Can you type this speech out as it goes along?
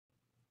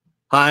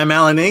Hi, I'm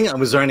Alan I'm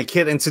with Zorianna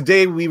Kit, and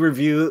today we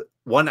review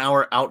 1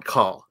 Hour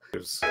Outcall.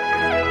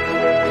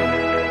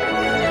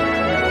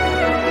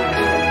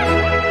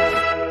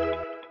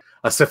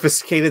 A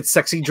sophisticated,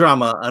 sexy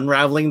drama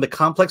unraveling the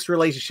complex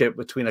relationship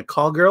between a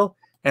call girl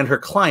and her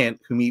client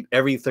who meet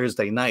every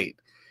Thursday night.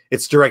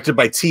 It's directed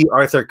by T.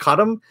 Arthur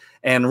Cottam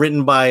and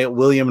written by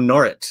William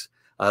Norrett.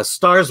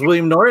 Stars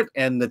William Norrett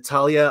and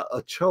Natalia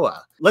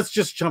Ochoa. Let's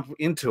just jump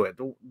into it.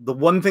 The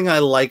one thing I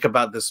like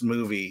about this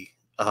movie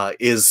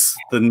is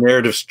the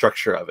narrative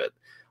structure of it.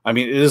 I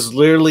mean, it is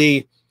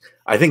literally,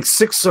 I think,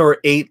 6 or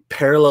 8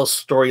 parallel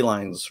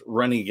storylines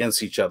running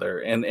against each other,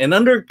 and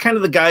under kind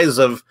of the guise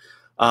of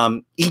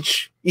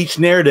each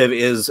narrative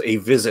is a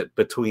visit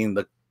between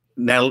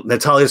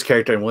Natalia's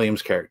character and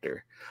William's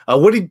character.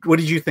 What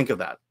did you think of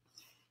that?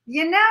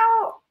 You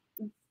know,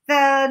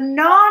 the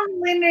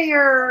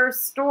non-linear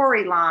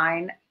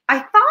storyline, I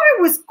thought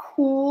it was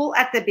cool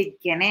at the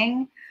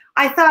beginning.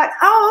 I thought,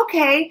 oh,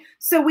 okay,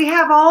 so we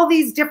have all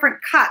these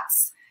different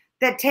cuts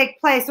that take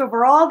place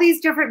over all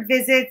these different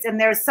visits, and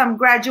there's some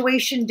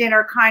graduation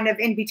dinner kind of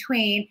in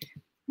between.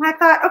 And I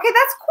thought, okay,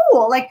 that's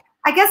cool. Like,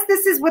 I guess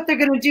this is what they're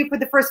going to do for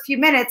the first few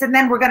minutes, and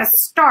then we're going to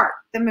start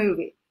the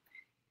movie.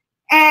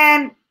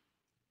 And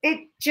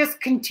it just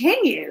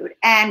continued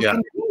and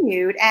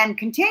continued and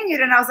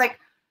continued, and I was like,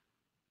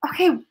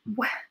 okay,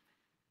 what?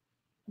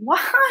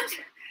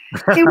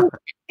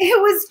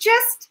 It was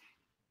just,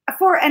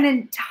 for an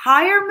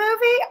entire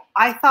movie,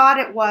 I thought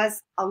it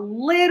was a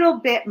little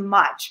bit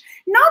much.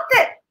 Not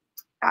that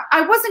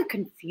I wasn't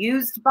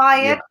confused by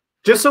it.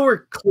 Just so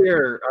we're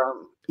clear,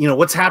 you know,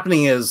 what's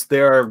happening is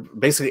there are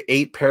basically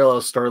 8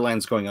 parallel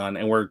storylines going on,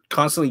 and we're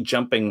constantly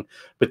jumping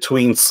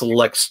between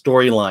select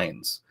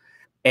storylines.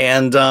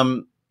 And,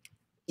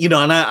 you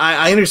know, and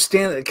I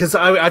understand it because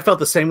I felt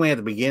the same way at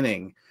the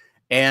beginning.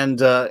 And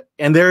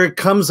there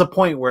comes a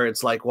point where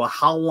it's like, well,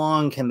 how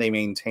long can they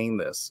maintain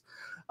this?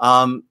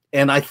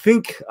 And I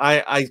think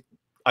I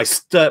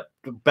stepped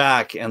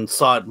back and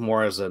saw it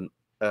more as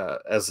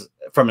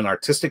from an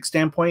artistic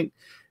standpoint,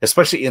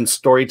 especially in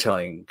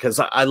storytelling, because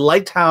I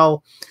liked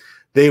how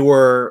they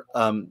were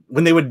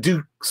when they would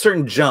do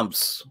certain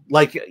jumps,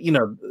 like, you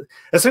know,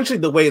 essentially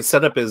the way it's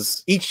set up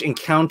is each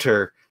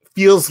encounter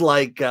feels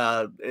like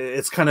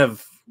it's kind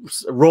of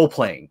role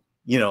playing.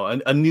 You know,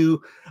 a new,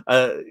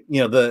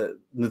 you know,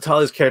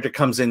 Natalia's character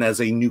comes in as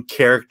a new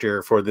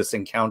character for this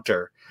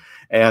encounter,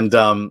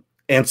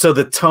 and so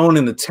the tone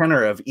and the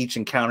tenor of each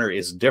encounter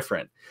is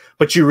different.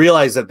 But you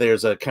realize that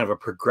there's a kind of a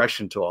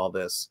progression to all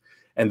this,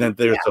 and then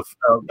there's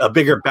a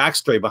bigger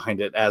backstory behind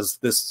it as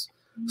this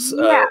as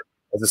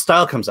the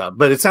style comes out.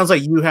 But it sounds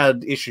like you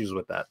had issues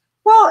with that.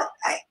 Well,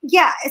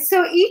 yeah.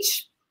 So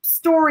each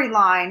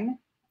storyline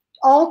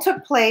all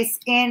took place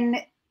in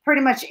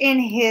pretty much in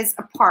his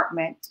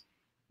apartment.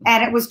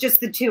 And it was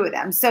just the two of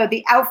them. So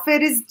the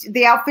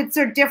outfits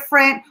are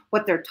different.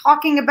 What they're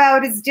talking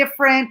about is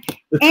different.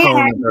 The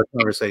tone of their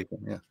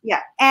conversation,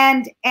 yeah.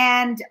 And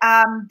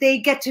they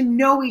get to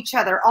know each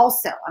other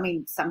also. I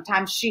mean,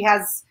 sometimes she's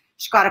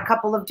got a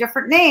couple of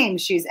different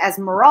names. She's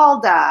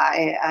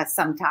Esmeralda.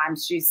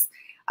 Sometimes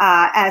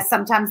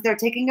sometimes they're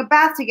taking a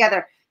bath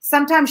together.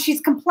 Sometimes she's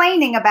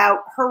complaining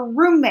about her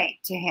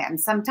roommate to him.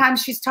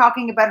 Sometimes she's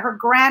talking about her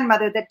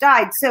grandmother that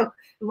died. So,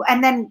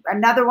 and then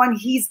another one,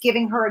 he's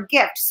giving her a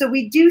gift. So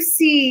we do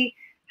see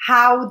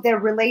how their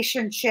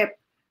relationship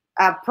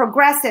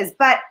progresses,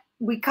 but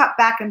we cut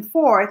back and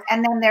forth.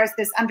 And then there's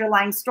this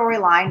underlying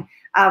storyline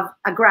of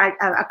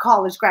a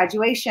college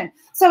graduation.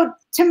 So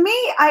to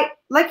me,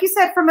 like you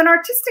said, from an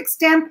artistic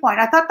standpoint,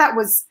 I thought that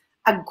was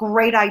a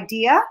great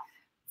idea.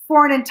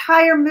 For an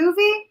entire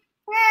movie,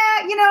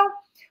 you know,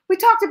 we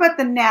talked about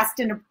The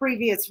Nest in a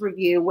previous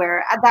review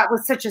where that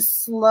was such a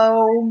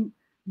slow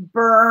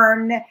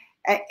burn.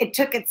 It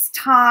took its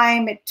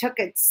time. It took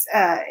its,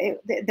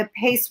 the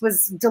pace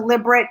was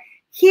deliberate.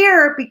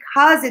 Here,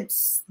 because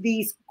it's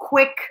these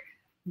quick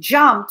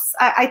jumps,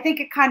 I think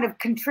it kind of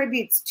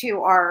contributes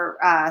to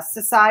our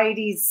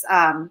society's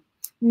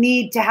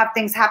need to have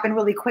things happen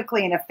really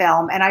quickly in a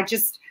film. And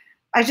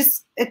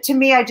to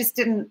me, I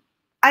didn't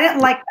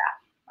like that.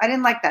 I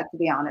didn't like that, to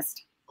be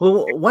honest.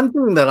 Well, one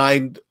thing that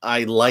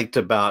I liked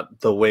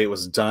about the way it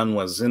was done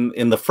was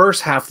in the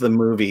first half of the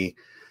movie,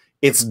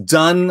 it's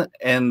done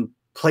and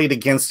played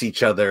against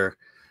each other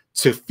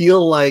to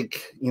feel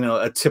like, you know,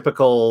 a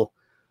typical,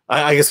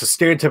 I guess, a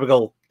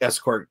stereotypical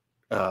escort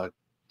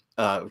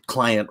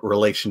client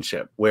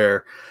relationship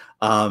where,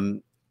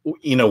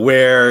 you know,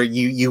 where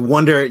you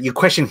wonder, you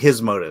question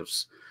his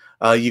motives.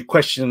 You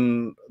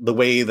question the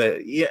way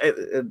that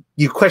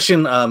you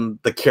question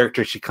the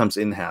character she comes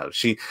in has.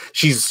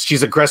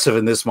 She's aggressive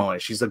in this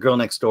moment. She's the girl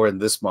next door in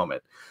this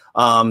moment.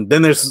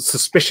 Then there's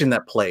suspicion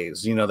that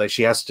plays. You know, that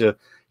she has to,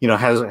 you know,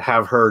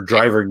 have her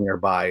driver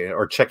nearby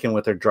or check in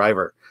with her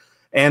driver,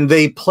 and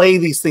they play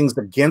these things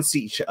against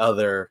each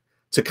other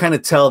to kind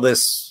of tell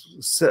this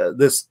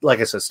like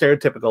I said,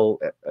 stereotypical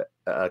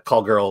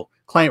call girl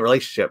client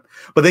relationship.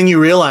 But then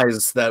you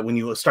realize that when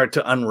you start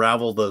to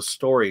unravel those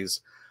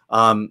stories,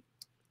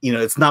 you know,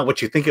 it's not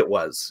what you think it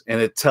was,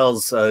 and it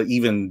tells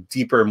even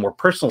deeper, more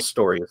personal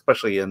story,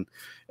 especially in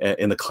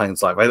the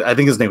client's life. I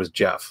think his name was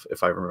Jeff,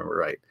 if I remember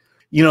right.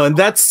 You know, and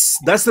that's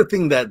the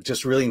thing that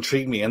just really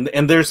intrigued me.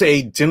 And there's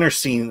a dinner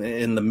scene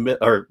in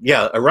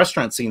a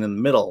restaurant scene in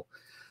the middle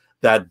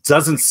that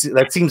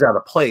that seems out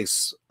of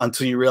place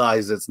until you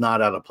realize it's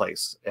not out of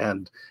place,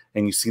 and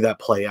you see that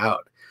play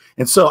out.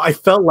 And so I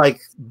felt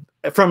like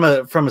from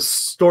a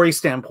story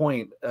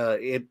standpoint,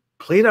 it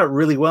played out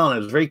really well, and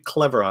it was very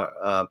clever,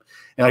 and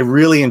I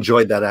really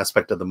enjoyed that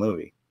aspect of the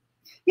movie.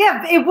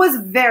 Yeah, it was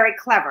very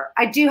clever.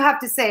 I do have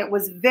to say it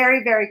was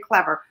very, very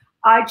clever.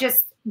 I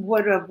just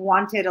would have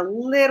wanted a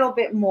little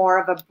bit more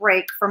of a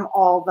break from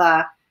all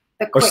the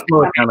quick. Or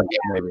slow it down a bit,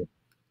 maybe.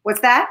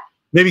 What's that?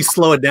 Maybe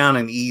slow it down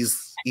and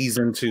ease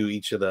into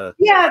each of the.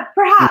 Yeah,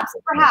 perhaps.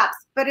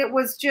 But it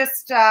was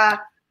just a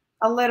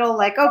little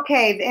like,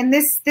 okay, and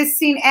this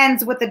scene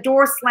ends with the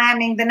door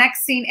slamming. The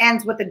next scene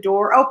ends with the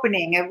door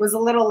opening. It was a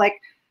little like,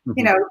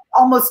 you know,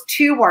 almost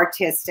too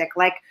artistic.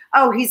 Like,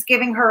 oh, he's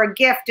giving her a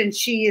gift, and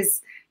she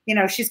is, you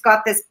know, she's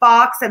got this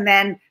box, and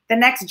then the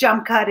next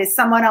jump cut is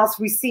someone else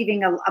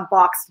receiving a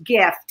boxed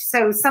gift.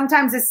 So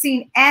sometimes a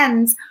scene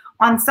ends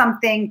on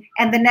something,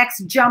 and the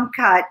next jump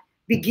cut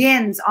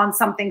begins on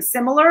something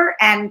similar.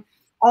 And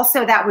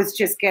also that was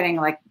just getting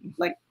like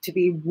to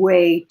be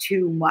way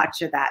too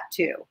much of that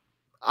too.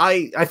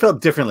 I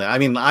felt differently. I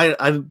mean,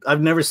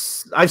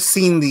 I've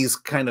seen these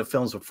kind of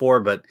films before,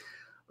 but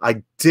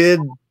I did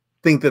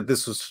think that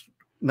this was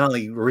not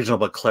only original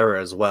but clever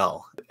as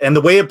well. And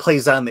the way it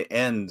plays out in the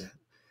end,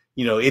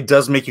 you know, it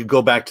does make you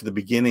go back to the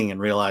beginning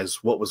and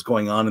realize what was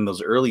going on in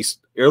those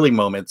early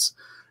moments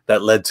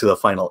that led to the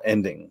final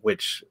ending,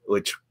 which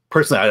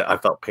personally I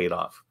felt paid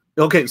off.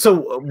 Okay,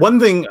 so one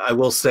thing I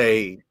will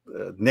say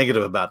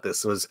negative about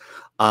this was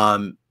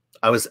I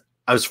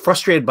was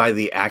frustrated by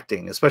the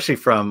acting, especially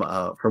from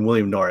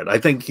William Norrett. I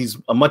think he's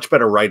a much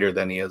better writer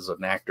than he is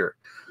an actor.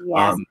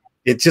 Yes.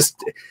 It just,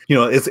 you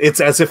know,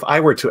 it's as if I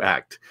were to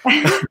act,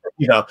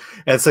 you know,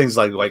 and things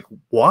like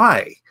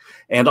why?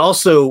 And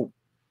also,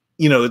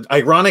 you know,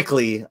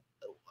 ironically,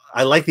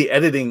 I like the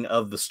editing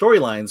of the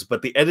storylines,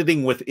 but the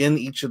editing within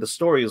each of the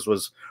stories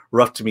was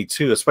rough to me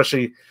too,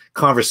 especially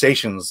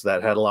conversations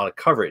that had a lot of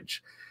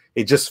coverage.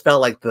 It just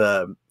felt like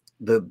the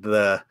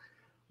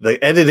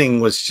editing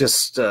was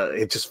just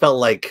it just felt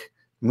like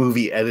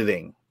movie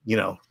editing. You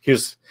know,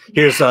 here's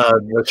a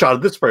shot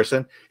of this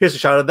person, here's a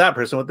shot of that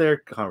person with their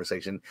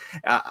conversation,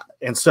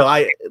 and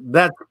so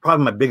that's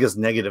probably my biggest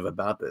negative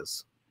about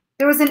this.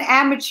 There was an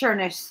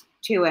amateurness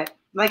to it,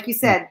 like you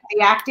said.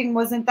 The acting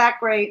wasn't that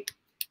great.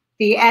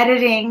 The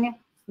editing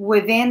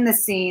within the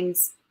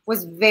scenes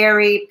was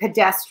very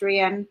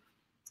pedestrian.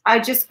 I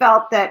just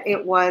felt that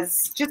it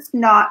was just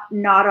not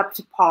up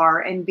to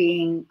par in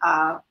being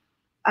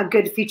a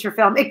good feature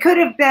film. It could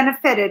have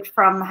benefited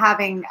from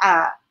having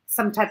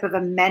some type of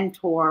a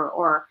mentor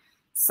or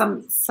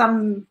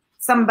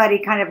somebody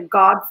kind of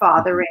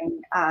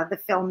godfathering the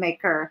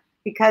filmmaker,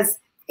 because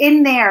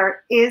in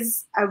there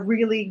is a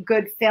really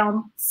good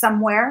film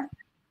somewhere.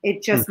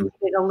 It just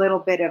needed a little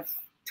bit of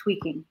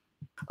tweaking.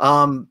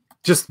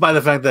 Just by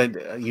the fact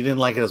that you didn't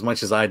like it as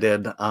much as I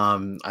did,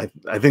 I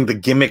think the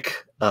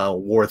gimmick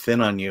wore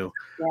thin on you.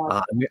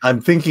 Yeah. I'm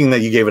thinking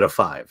that you gave it a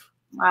 5.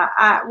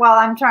 Well,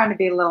 I'm trying to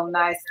be a little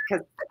nice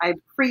because I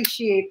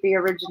appreciate the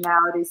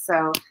originality,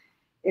 so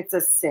it's a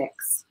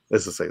 6.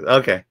 It's a 6.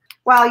 Okay.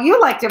 Well, you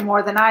liked it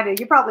more than I did.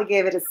 You probably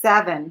gave it a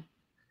 7.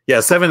 Yeah,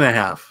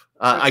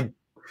 7.5.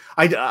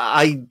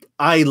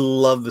 I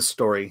love the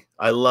story.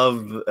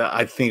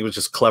 I think it was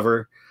just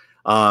clever,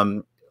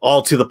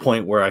 all to the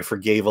point where I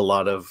forgave a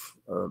lot of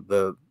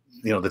the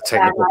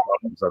technical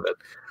problems of it.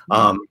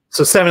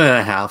 So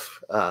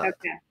 7.5.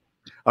 Okay.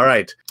 All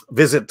right.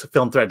 Visit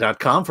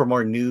filmthreat.com for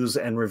more news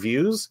and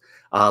reviews.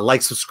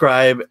 Like,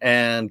 subscribe,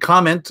 and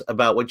comment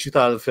about what you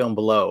thought of the film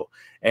below.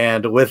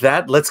 And with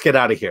that, let's get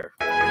out of here.